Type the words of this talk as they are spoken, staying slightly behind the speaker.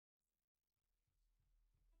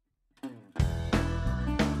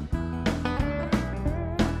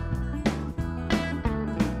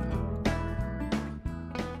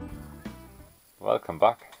Welcome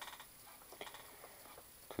back.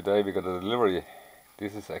 Today we got a delivery.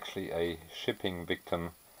 This is actually a shipping victim.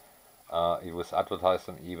 It was advertised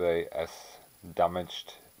on eBay as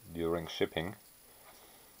damaged during shipping,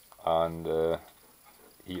 and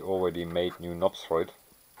he already made new knobs for it,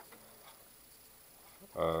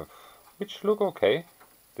 which look okay.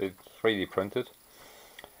 They're 3D printed.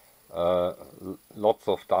 Lots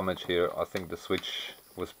of damage here. I think the switch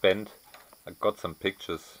was bent. I got some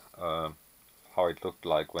pictures how it looked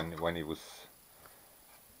like when it was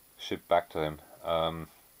shipped back to him.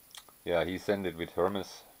 Yeah, he sent it with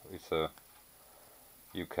Hermes. It's a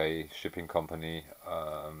UK shipping company.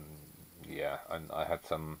 Yeah, and I had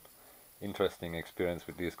some interesting experience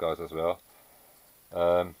with these guys as well.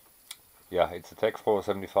 Yeah, it's a Tech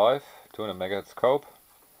 475 200 MHz scope.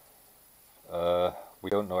 We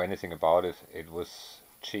don't know anything about it. It was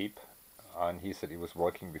cheap, and he said it was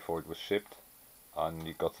working before it was shipped, and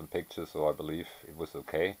he got some pictures, so I believe it was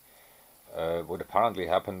okay. What apparently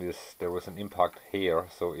happened is there was an impact here,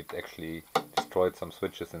 so it actually destroyed some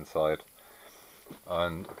switches inside.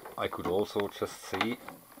 And I could also just see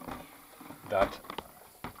that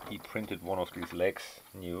he printed one of these legs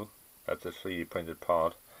new. That's a 3D printed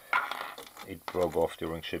part. It broke off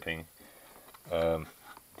during shipping.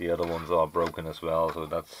 The other ones are broken as well,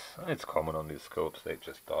 so it's common on these scopes, they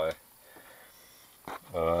just die.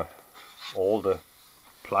 All the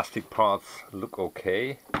plastic parts look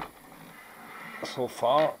okay so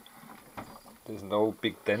far. There's no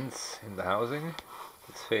big dents in the housing.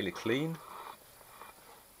 It's fairly clean.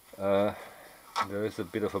 There is a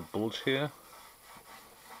bit of a bulge here,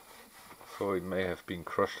 so it may have been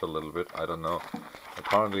crushed a little bit, I don't know.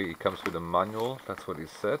 Apparently it comes with a manual, that's what he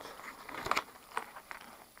said.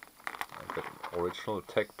 I've got an original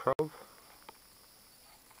Tech probe.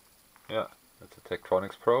 Yeah, that's a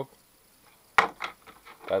Tektronix probe.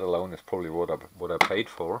 That alone is probably what I paid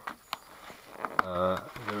for.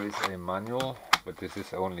 There is a manual, but this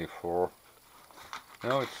is only for...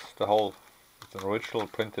 No, it's an original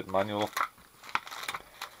printed manual.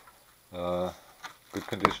 Good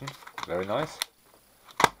condition, very nice.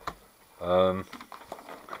 Well,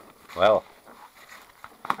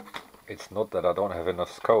 it's not that I don't have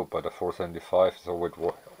enough scope, but the 475 is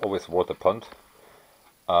always worth a punt.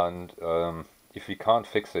 And if we can't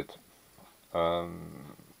fix it,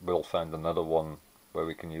 we'll find another one where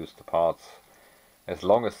we can use the parts. As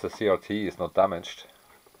long as the CRT is not damaged,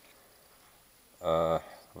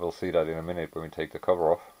 we'll see that in a minute when we take the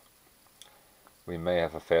cover off, we may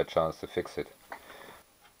have a fair chance to fix it.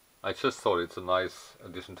 I just thought it's a nice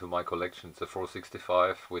addition to my collection. It's a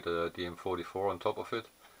 465 with a DM44 on top of it,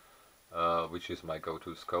 which is my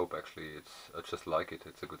go-to scope actually. I just like it,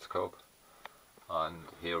 it's a good scope. And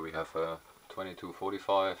here we have a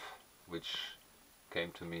 2245, which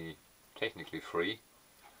came to me technically free.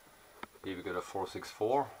 Here we got a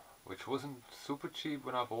 464, which wasn't super cheap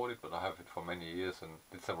when I bought it, but I have it for many years and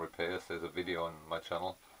did some repairs. There's a video on my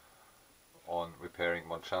channel on repairing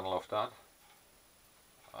one channel of that.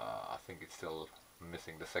 I think it's still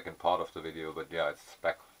missing the second part of the video, but yeah, it's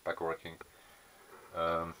back working.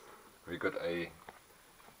 We got a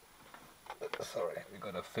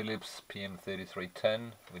Philips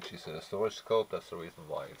PM3310, which is a storage scope. That's the reason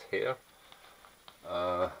why it's here.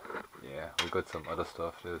 Yeah, we got some other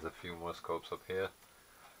stuff. There's a few more scopes up here.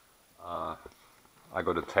 I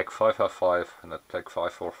got a Tech 555 and a Tech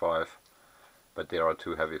 545, but they are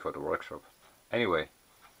too heavy for the workshop. Anyway,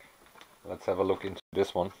 let's have a look into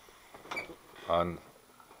this one and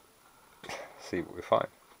see what we find.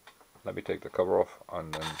 Let me take the cover off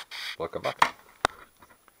and then we'll come back.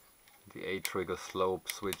 The A-trigger slope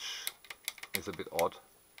switch is a bit odd.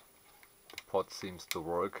 The pot seems to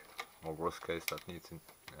work, or worst case that needs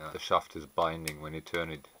the shaft is binding. When you turn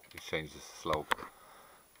it, it changes the slope.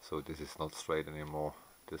 So this is not straight anymore.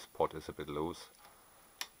 This pot is a bit loose.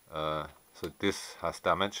 So this has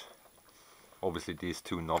damage. Obviously these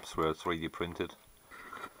two knobs were 3D printed.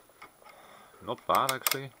 Not bad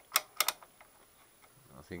actually.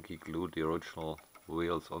 I think he glued the original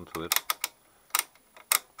wheels onto it.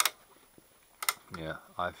 Yeah,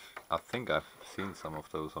 I think I've seen some of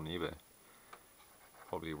those on eBay.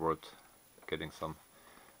 Probably worth getting some.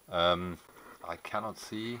 I cannot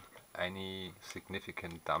see any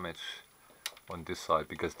significant damage on this side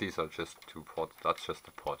because these are just two pots. That's just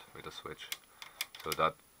a pot with a switch, so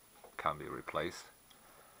that can be replaced.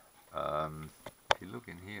 If you look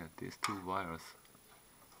in here, these two wires,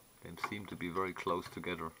 they seem to be very close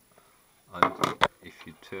together, and if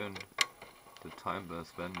you turn the time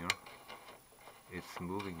burst vernier, it's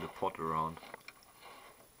moving the pot around,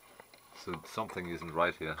 so something isn't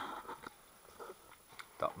right here.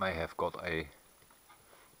 That may have got a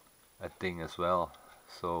a thing as well.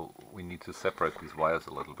 So we need to separate these wires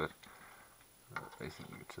a little bit.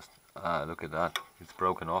 Basically just, look at that, it's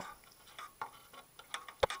broken off.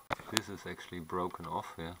 This is actually broken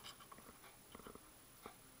off here.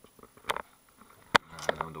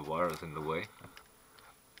 Now the wire is in the way.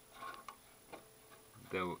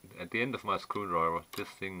 At the end of my screwdriver, this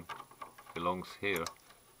thing belongs here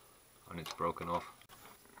and it's broken off.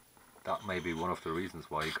 That may be one of the reasons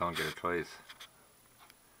why you can't get a trace.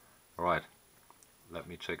 Alright, let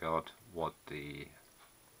me check out what the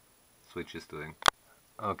switch is doing.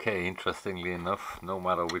 Okay, interestingly enough, no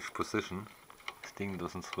matter which position, this thing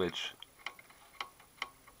doesn't switch.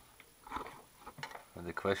 And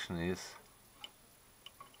the question is,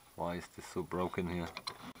 why is this so broken here?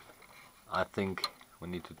 I think we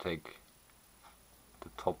need to take the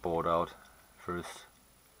top board out first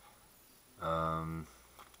and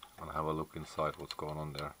have a look inside what's going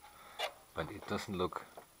on there. But it doesn't look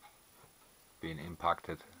being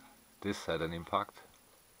impacted. This had an impact,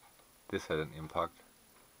 this had an impact,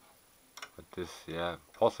 but this, yeah,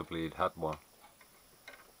 possibly it had one.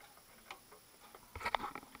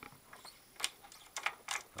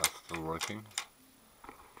 That's still working.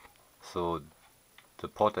 So the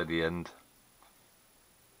pot at the end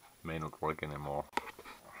may not work anymore.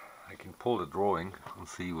 I can pull the drawing and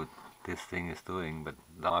see what this thing is doing, but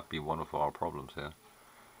that might be one of our problems here.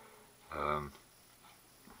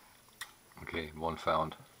 Okay, one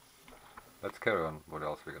found. Let's carry on. What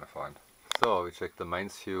else we're gonna find? So we checked the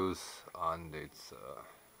mains fuse and it's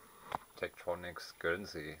Tektronix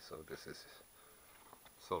Guernsey. So this is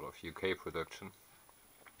sort of UK production.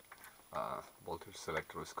 Voltage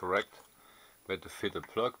selector is correct. We had to fit a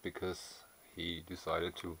plug because he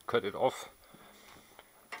decided to cut it off,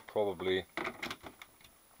 probably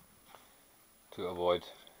to avoid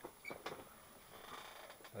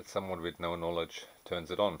that someone with no knowledge turns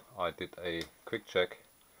it on. I did a quick check.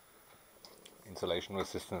 Insulation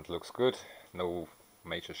resistant looks good, no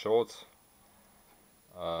major shorts.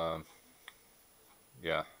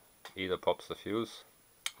 Yeah, either pops the fuse.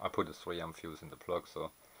 I put a 3 amp fuse in the plug,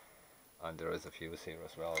 so, and there is a fuse here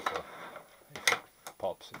as well, so if it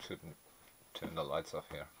pops it shouldn't turn the lights off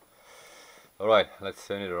here. Alright, let's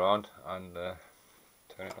turn it around and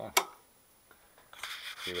turn it on.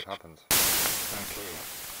 See what happens. Okay.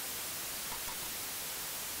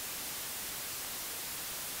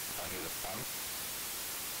 I hear the fan.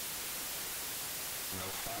 No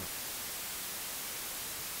fan.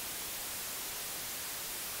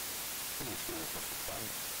 Pretty sure it's not the fan.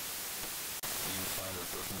 You find it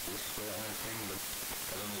doesn't display anything, but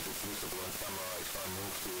I don't know if it's visible on camera. If I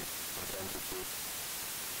move the intensity,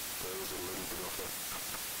 there is a little bit of it.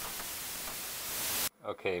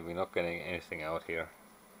 Okay, we're not getting anything out here,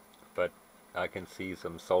 but I can see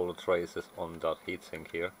some solder traces on that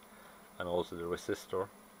heatsink here, and also the resistor,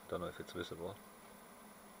 don't know if it's visible,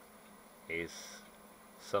 is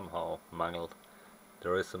somehow mangled.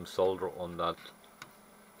 There is some solder on that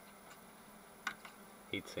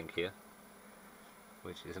heatsink here,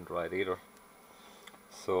 which isn't right either.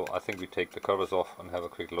 So I think we take the covers off and have a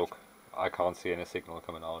quick look. I can't see any signal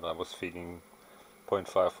coming out. I was feeding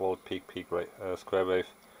 0.5 volt peak square wave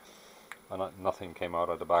and nothing came out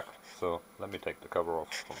at the back. So let me take the cover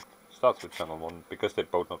off. Starts with channel 1 because they're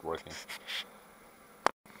both not working.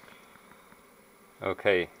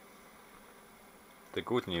 Okay, the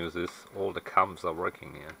good news is all the cams are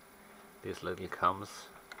working here. These little cams,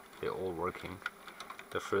 they're all working.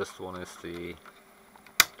 The first one is the,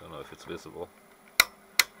 don't know if it's visible,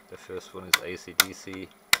 the first one is AC-DC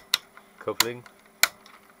coupling,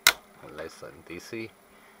 less than DC,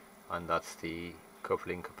 and that's the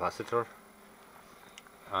coupling capacitor.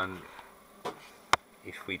 And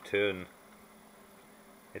if we turn,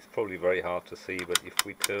 it's probably very hard to see, but if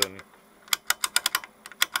we turn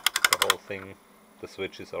the whole thing, the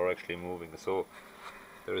switches are actually moving, so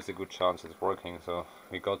there is a good chance it's working. So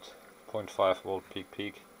we got 0.5 volt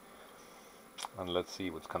peak, and let's see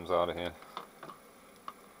what comes out of here.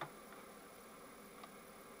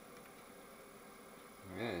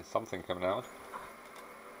 Yeah, there's something coming out.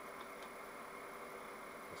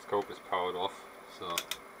 The scope is powered off, so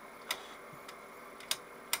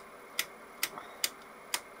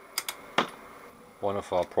one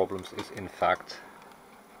of our problems is in fact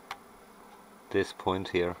this point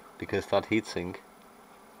here, because that heatsink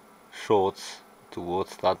shorts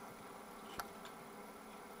towards that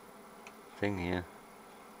thing here.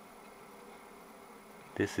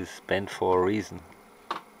 This is bent for a reason.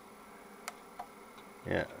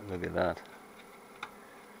 Yeah, look at that.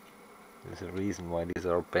 There's a reason why these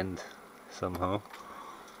are bent somehow.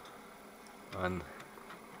 And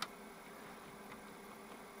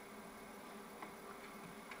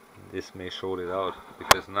this may short it out,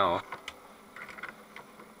 because now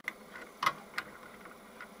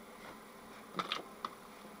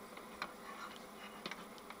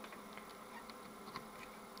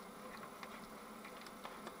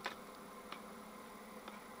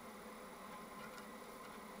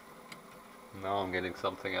I'm getting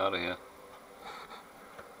something out of here.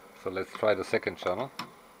 So let's try the second channel.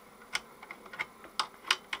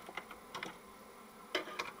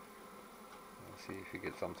 Let's see if you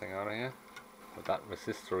get something out of here. But that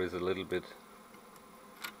resistor is a little bit,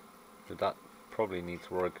 that probably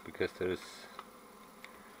needs work, because there is,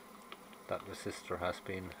 that resistor has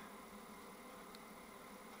been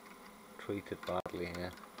treated badly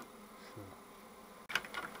here. So,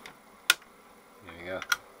 here we go.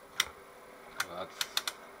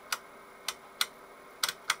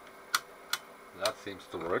 That seems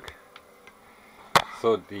to work.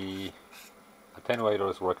 So the attenuator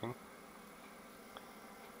is working,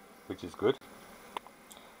 which is good.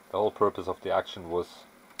 The whole purpose of the action was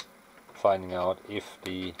finding out if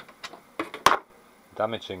the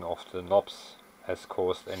damaging of the knobs has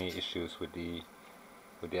caused any issues with the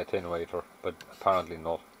attenuator, but apparently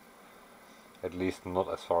not. At least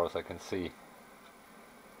not as far as I can see.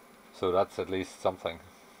 So that's at least something.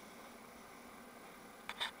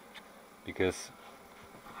 Because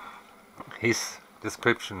his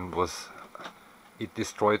description was, it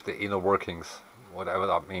destroyed the inner workings, whatever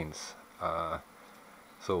that means.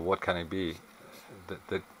 So what can it be?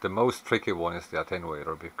 The most tricky one is the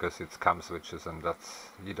attenuator, because it's cam switches, and that's,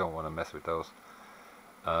 you don't want to mess with those.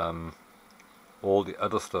 All the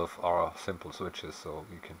other stuff are simple switches, so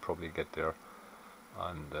you can probably get there.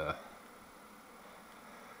 And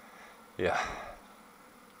yeah,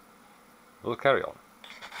 we'll carry on.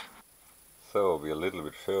 So we're a little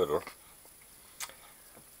bit further.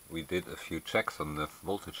 We did a few checks on the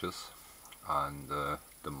voltages, and the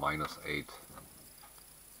 -8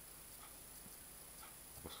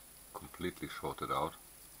 was completely shorted out.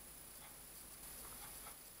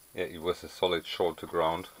 Yeah, it was a solid short to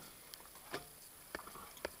ground,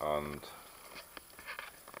 and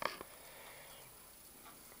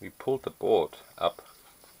we pulled the board up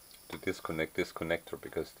to disconnect this connector,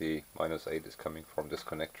 because the -8 is coming from this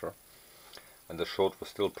connector, and the short was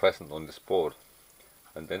still present on this board.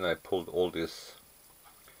 And then I pulled all these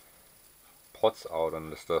pots out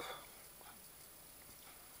and the stuff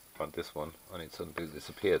on this one, and it suddenly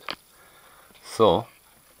disappeared. So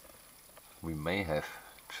we may have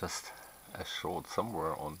just a short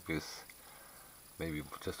somewhere on this. Maybe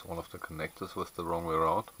just one of the connectors was the wrong way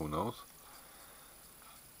around, who knows.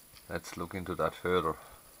 Let's look into that further.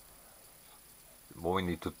 Well, we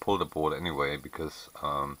need to pull the board anyway, because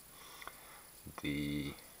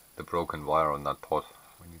the broken wire on that pot,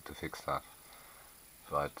 we need to fix that.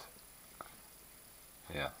 But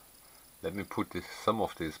yeah, let me put some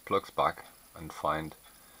of these plugs back and find,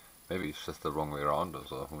 maybe it's just the wrong way around, or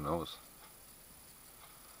so, who knows.